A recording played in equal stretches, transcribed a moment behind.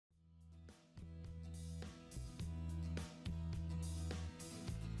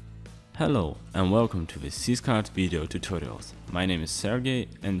Hello and welcome to the Syscart video tutorials. My name is Sergey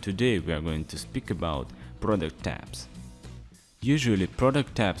and today we are going to speak about product tabs. Usually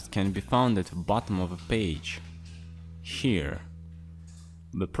product tabs can be found at the bottom of a page. Here.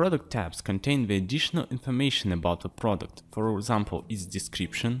 The product tabs contain the additional information about the product, for example its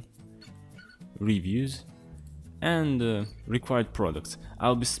description, reviews and required products.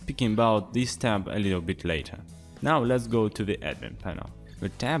 I'll be speaking about this tab a little bit later. Now let's go to the admin panel. The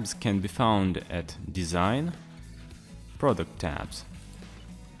tabs can be found at Design, Product tabs.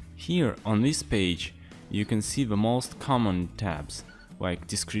 Here on this page you can see the most common tabs like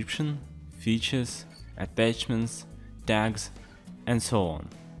Description, Features, Attachments, Tags and so on.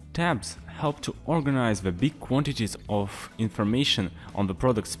 Tabs help to organize the big quantities of information on the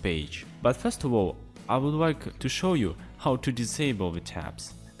products page. But first of all, I would like to show you how to disable the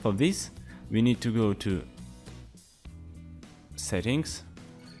tabs. For this we need to go to Settings,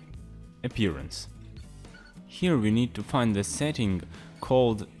 Appearance. Here we need to find the setting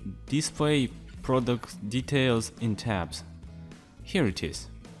called Display Product Details in Tabs. Here it is.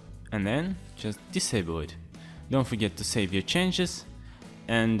 And then just disable it. Don't forget to save your changes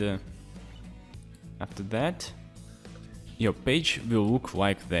and after that your page will look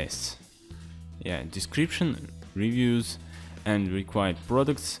like this. Yeah, description, reviews and required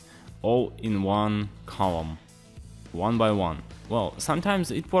products all in one column, one by one. Well,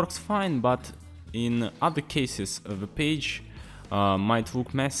 sometimes it works fine, but in other cases the page might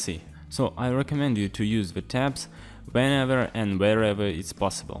look messy, so I recommend you to use the tabs whenever and wherever it's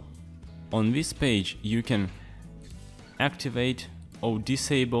possible. On this page you can activate or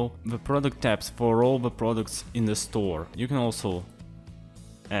disable the product tabs for all the products in the store. You can also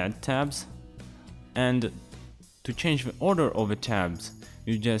add tabs, and to change the order of the tabs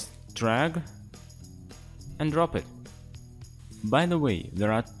you just drag and drop it. By the way,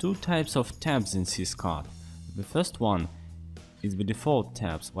 there are two types of tabs in Syscart. The first one is the default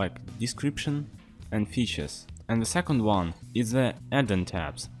tabs like Description and Features, and the second one is the add-on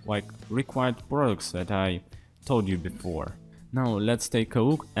tabs like Required Products that I told you before. Now let's take a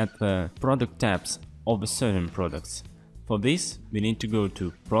look at the product tabs of certain products. For this we need to go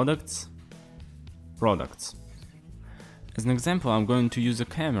to Products, Products. As an example I'm going to use a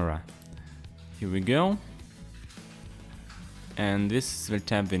camera. Here we go. And this is the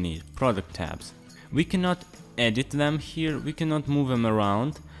tab we need, Product tabs. We cannot edit them here, we cannot move them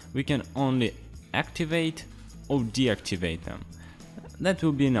around, we can only activate or deactivate them. That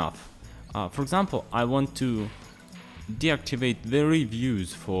will be enough. For example, I want to deactivate the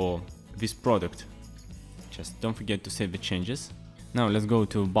reviews for this product. Just don't forget to save the changes. Now let's go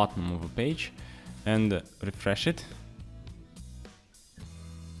to the bottom of the page and refresh it.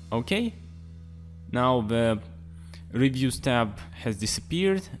 Okay, now the Reviews tab has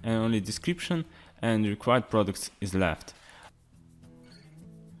disappeared and only Description and Required Products is left.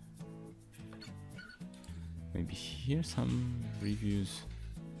 Maybe here some reviews.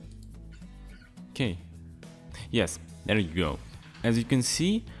 Okay, yes, there you go. As you can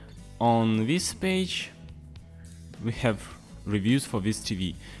see on this page we have reviews for this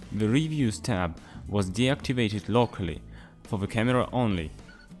TV. The Reviews tab was deactivated locally for the camera only.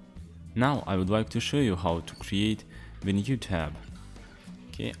 Now I would like to show you how to create the new tab.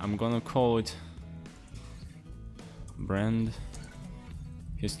 Okay, I'm gonna call it Brand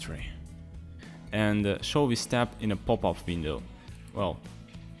History and show this tab in a pop-up window. Well,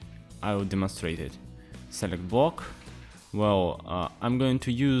 I will demonstrate it. Select block. Well, I'm going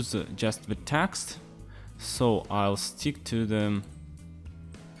to use just the text, so I'll stick to the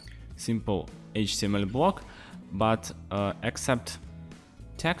simple HTML block, but except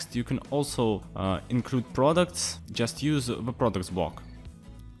text you can also include products, just use the products block.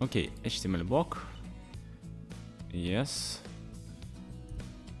 Okay, HTML block, yes,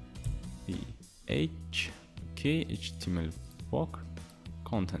 PH, okay, HTML block,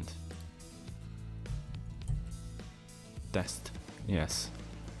 content, test, yes,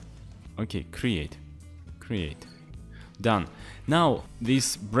 okay, create, done. Now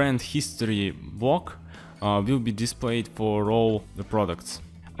this brand history block will be displayed for all the products.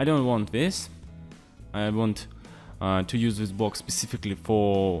 I don't want this. I want to use this block specifically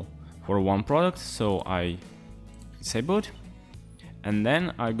for one product, so I disable it and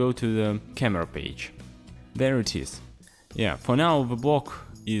then I go to the camera page. There it is. Yeah, for now the block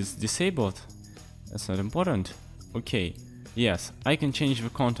is disabled. That's not important. Okay, yes, I can change the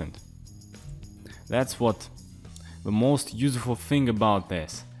content. That's what the most useful thing about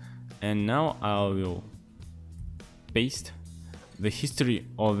this. And now I will paste the history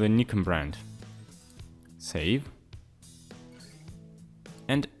of the Nikon brand. Save.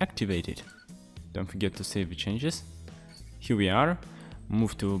 and activate it. Don't forget to save the changes. Here we are.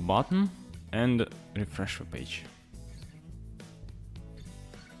 Move to button and refresh the page.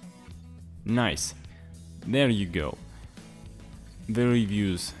 Nice. There you go. The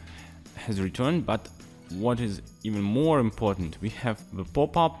reviews has returned, but what is even more important, we have the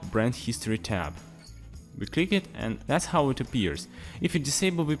pop-up brand history tab. We click it and that's how it appears. If you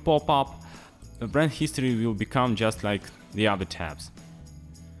disable the pop-up, the brand history will become just like the other tabs.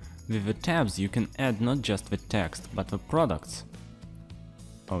 With the tabs you can add not just the text, but the products.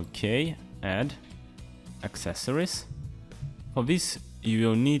 Okay, add accessories. For this you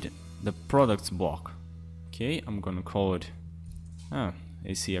will need the products block. Okay, I'm gonna call it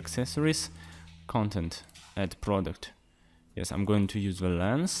AC accessories, content, add product. Yes, I'm going to use the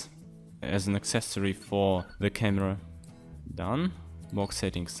lens as an accessory for the camera. Done. Box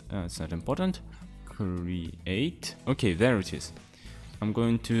settings, it's not important. Create. Okay, there it is. I'm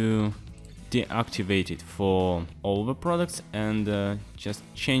going to deactivate it for all the products and just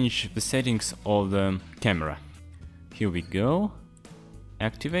change the settings of the camera. Here we go.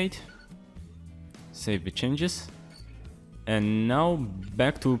 Activate. Save the changes. And now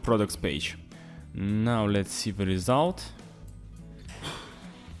back to products page. Now let's see the result.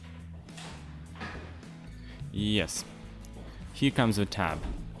 Yes. Here comes the tab.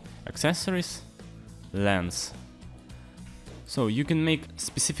 Accessories, lens. So you can make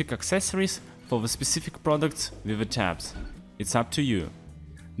specific accessories for the specific products with the tabs. It's up to you.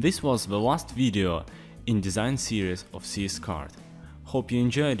 This was the last video in design series of CSCard. Hope you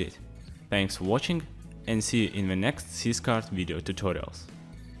enjoyed it. Thanks for watching and see you in the next CSCard video tutorials.